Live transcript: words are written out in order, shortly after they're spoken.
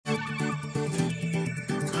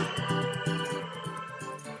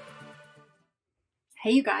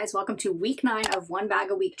Hey you guys, welcome to week 9 of 1 bag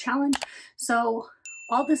a week challenge. So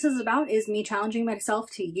all this is about is me challenging myself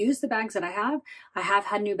to use the bags that I have. I have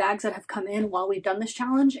had new bags that have come in while we've done this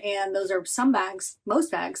challenge, and those are some bags, most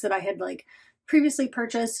bags that I had like previously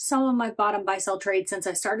purchased. Some of them I've bought on buy sell trade since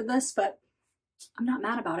I started this, but I'm not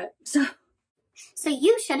mad about it. So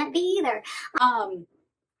you shouldn't be either.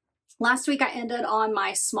 Last week I ended on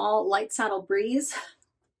my small light saddle breeze.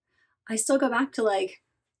 I still go back to like,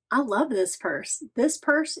 I love this purse. This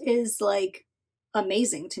purse is like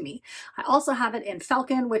amazing to me. I also have it in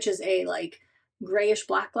Falcon, which is a like grayish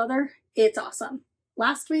black leather. It's awesome.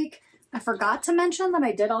 Last week, I forgot to mention that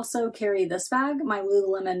I did also carry this bag, my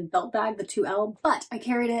Lululemon belt bag, the 2L, but I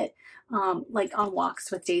carried it like on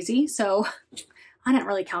walks with Daisy. So I didn't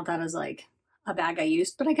really count that as like a bag I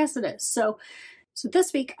used, but I guess it is. So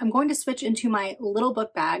this week I'm going to switch into my little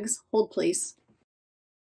book bags. Hold please.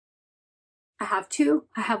 I have two.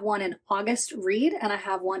 I have one in August Read and I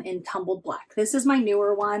have one in Tumbled Black. This is my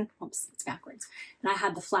newer one. Oops, it's backwards. And I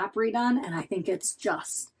had the flap redone and I think it's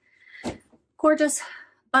just gorgeous.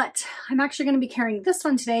 But I'm actually going to be carrying this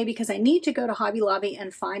one today because I need to go to Hobby Lobby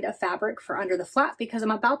and find a fabric for under the flap because I'm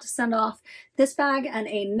about to send off this bag and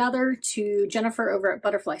another to Jennifer over at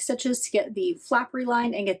Butterfly Stitches to get the flap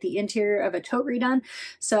relined and get the interior of a tote redone.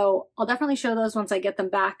 So I'll definitely show those once I get them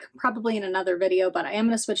back, probably in another video, but I am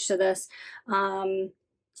going to switch to this.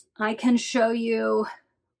 I can show you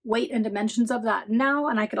weight and dimensions of that now,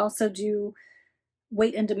 and I could also do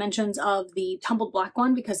weight and dimensions of the Tumbled Black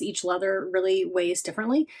one because each leather really weighs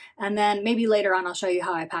differently. And then maybe later on I'll show you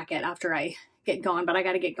how I pack it after I get going, but I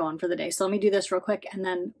got to get going for the day. So let me do this real quick and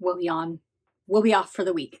then we'll be off for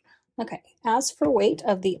the week. Okay, as for weight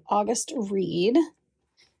of the August Read,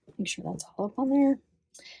 make sure that's all up on there.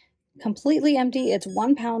 Completely empty, it's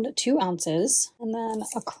 1 pound, 2 ounces. And then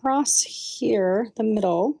across here, the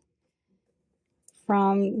middle,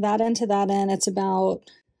 from that end to that end, it's about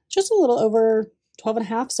just a little over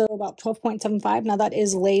 12.5, so about 12.75. Now that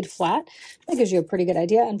is laid flat. That gives you a pretty good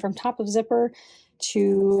idea. And from top of zipper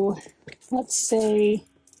to, let's say,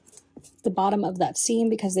 the bottom of that seam,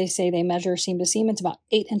 because they say they measure seam to seam, it's about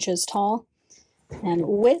 8 inches tall. And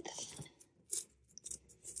width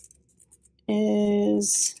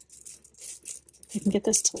is, if I can get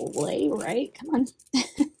this to lay right, come on.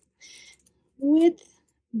 Width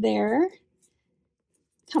there,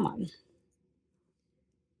 come on,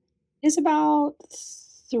 is about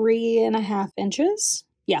 3.5 inches.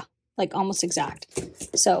 Yeah, like almost exact.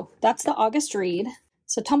 So that's the August Read.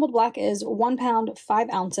 So Tumbled Black is 1 pound, 5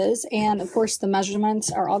 ounces. And of course the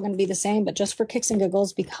measurements are all going to be the same, but just for kicks and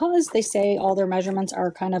giggles, because they say all their measurements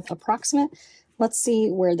are kind of approximate, let's see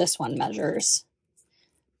where this one measures.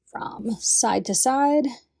 From side to side,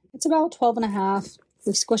 it's about 12.5.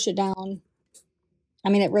 We squish it down. I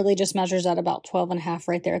mean, it really just measures at about 12.5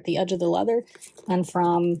 right there at the edge of the leather. And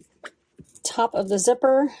from top of the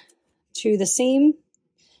zipper to the seam,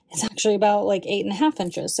 it's actually about like 8.5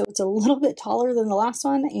 inches. So it's a little bit taller than the last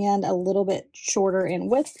one and a little bit shorter in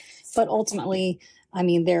width. But ultimately, I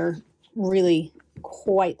mean, they're really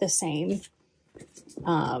quite the same.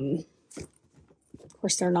 Of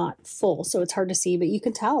course, they're not full, so it's hard to see, but you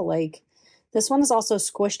can tell, like, this one is also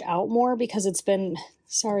squished out more because it's been,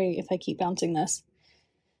 sorry if I keep bouncing this.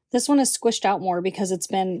 This one is squished out more because it's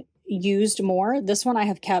been used more. This one I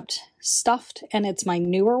have kept stuffed and it's my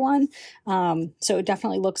newer one. So it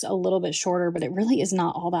definitely looks a little bit shorter, but it really is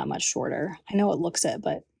not all that much shorter. I know it looks it,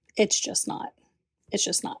 but it's just not. It's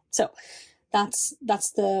just not. So that's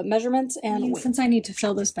the measurements. And since I need to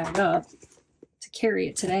fill this bag up to carry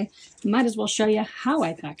it today, I might as well show you how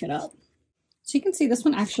I pack it up. So you can see this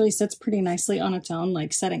one actually sits pretty nicely on its own,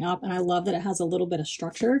 like setting up, and I love that it has a little bit of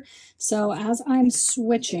structure. So as I'm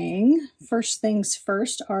switching, first things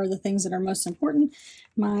first are the things that are most important.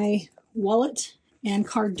 My wallet and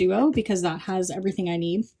card duo, because that has everything I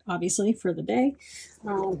need, obviously, for the day.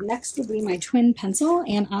 Next would be my twin pencil,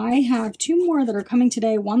 and I have 2 more that are coming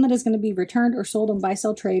today. One that is going to be returned or sold on buy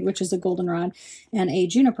sell trade, which is a goldenrod, and a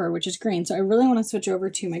juniper, which is green. So I really want to switch over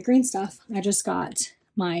to my green stuff. I just got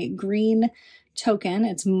my green token.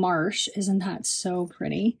 It's Marsh. Isn't that so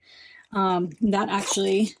pretty? That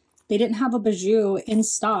actually, they didn't have a bijou in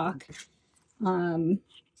stock in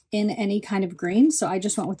any kind of green, so I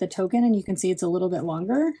just went with the token, and you can see it's a little bit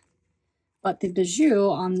longer, but the bijou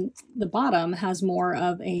on the bottom has more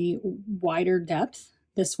of a wider depth.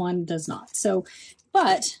 This one does not. So,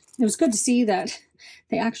 but it was good to see that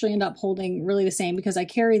they actually end up holding really the same because I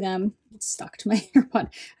carry them, it's stuck to my AirPod.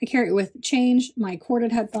 I carry it with change, my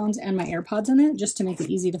corded headphones, and my AirPods in it just to make it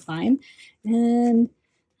easy to find. And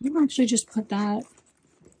I'll actually just put that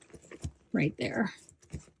right there,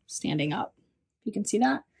 standing up. you can see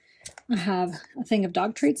that. I have a thing of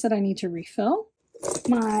dog treats that I need to refill.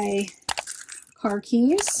 My car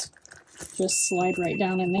keys just slide right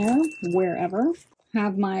down in there, wherever.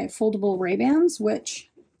 Have my foldable Ray-Bans, which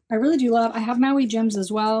I really do love. I have Maui Jims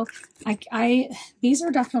as well. These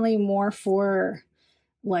are definitely more for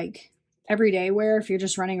like everyday wear if you're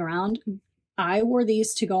just running around. I wore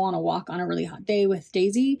these to go on a walk on a really hot day with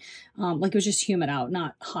Daisy. Like it was just humid out,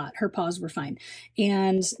 not hot. Her paws were fine.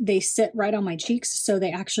 And they sit right on my cheeks, so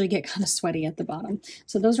they actually get kind of sweaty at the bottom.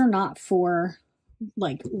 So those are not for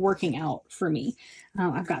like working out for me.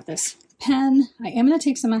 I've got this pen. I am going to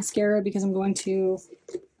take some mascara because I'm going to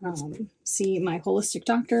see my holistic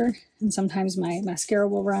doctor, and sometimes my mascara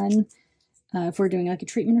will run if we're doing like a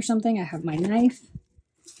treatment or something. I have my knife,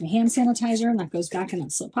 my hand sanitizer, and that goes back in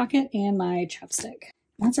that slip pocket, and my chapstick.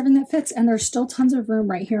 That's everything that fits, and there's still tons of room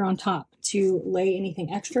right here on top to lay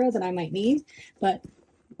anything extra that I might need, but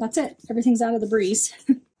that's it. Everything's out of the breeze.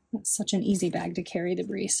 That's such an easy bag to carry, the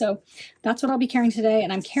breeze. So that's what I'll be carrying today,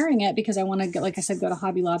 and I'm carrying it because I want to, like I said, go to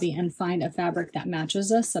Hobby Lobby and find a fabric that matches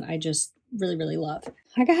this that I just really, really love.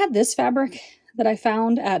 I had this fabric that I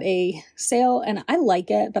found at a sale, and I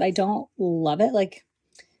like it, but I don't love it. Like,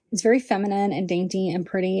 it's very feminine and dainty and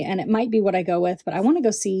pretty, and it might be what I go with, but I want to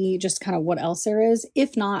go see just kind of what else there is.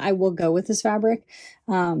 If not, I will go with this fabric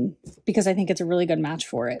because I think it's a really good match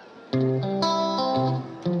for it.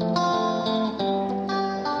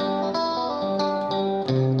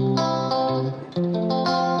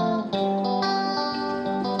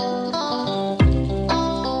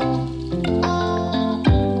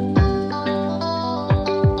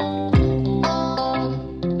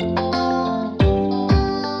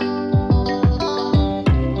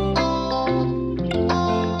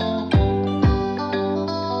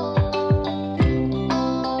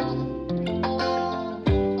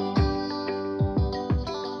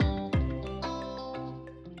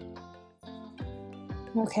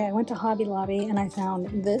 Okay, I went to Hobby Lobby and I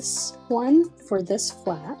found this one for this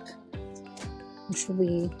flap, which will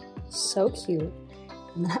be so cute.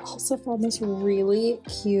 And then I also found this really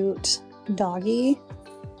cute doggy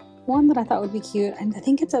one that I thought would be cute. And I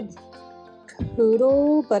think it's a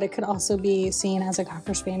poodle, but it could also be seen as a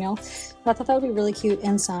Cocker Spaniel. But I thought that would be really cute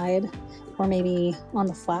inside, or maybe on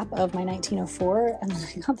the flap of my 1904. And then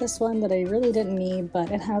I got this one that I really didn't need, but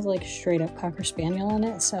it has like straight up Cocker Spaniel in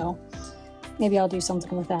it. So maybe I'll do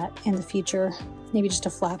something with that in the future. Maybe just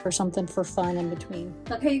a flap or something for fun in between.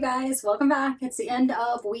 Okay, you guys, welcome back. It's the end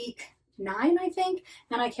of week 9, I think,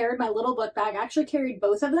 and I carried my little book bag. I actually carried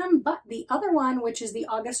both of them, but the other one, which is the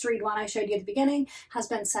August read one I showed you at the beginning, has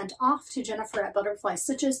been sent off to Jennifer at Butterfly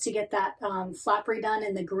Stitches to get that flap redone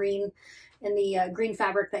in the green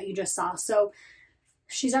fabric that you just saw. So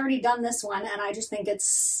she's already done this one, and I just think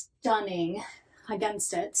it's stunning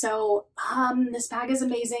against it. So this bag is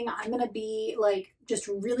amazing. I'm gonna be like just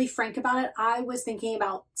really frank about it. I was thinking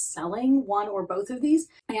about selling one or both of these,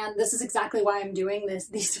 and this is exactly why I'm doing this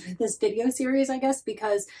video series, I guess,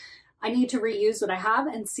 because I need to reuse what I have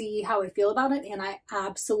and see how I feel about it. And I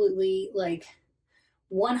absolutely like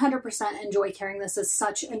 100% enjoy carrying this. As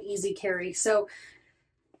such an easy carry. So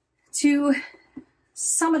to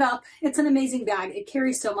sum it up, it's an amazing bag. It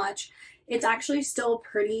carries so much. It's actually still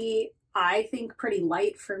pretty, I think, pretty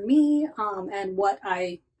light for me and what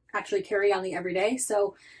I actually carry on the everyday.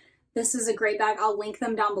 So this is a great bag. I'll link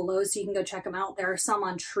them down below so you can go check them out. There are some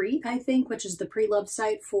on Treat, I think, which is the pre-loved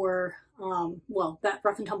site for, well, that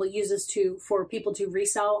Rough and Tumble uses for people to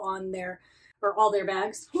resell on their, or all their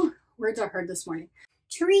bags. Whew, words are hard this morning.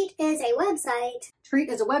 Treat is a website. Treat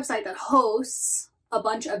is a website that hosts a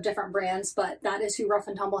bunch of different brands, but that is who Rough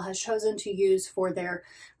and Tumble has chosen to use for their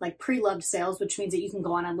like pre-loved sales, which means that you can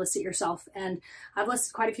go on and list it yourself. And I've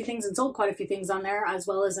listed quite a few things and sold quite a few things on there, as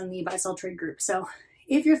well as in the buy sell trade group. So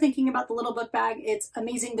if you're thinking about the little book bag, it's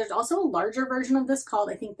amazing. There's also a larger version of this called,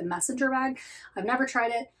 I think, the messenger bag. I've never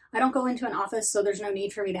tried it. I don't go into an office, so there's no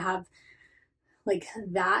need for me to have like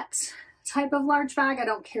that type of large bag. I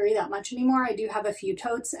don't carry that much anymore. I do have a few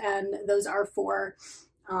totes, and those are for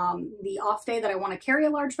the off day that I want to carry a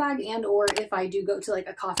large bag, and or if I do go to like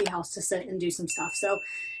a coffee house to sit and do some stuff. So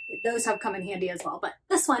those have come in handy as well. But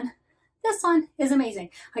this one is amazing.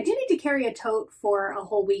 I do need to carry a tote for a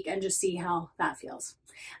whole week and just see how that feels.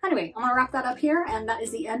 Anyway, I'm gonna wrap that up here, and that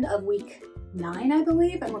is the end of week 9, I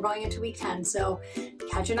believe, and we're going into week 10. So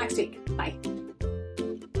catch you next week. Bye.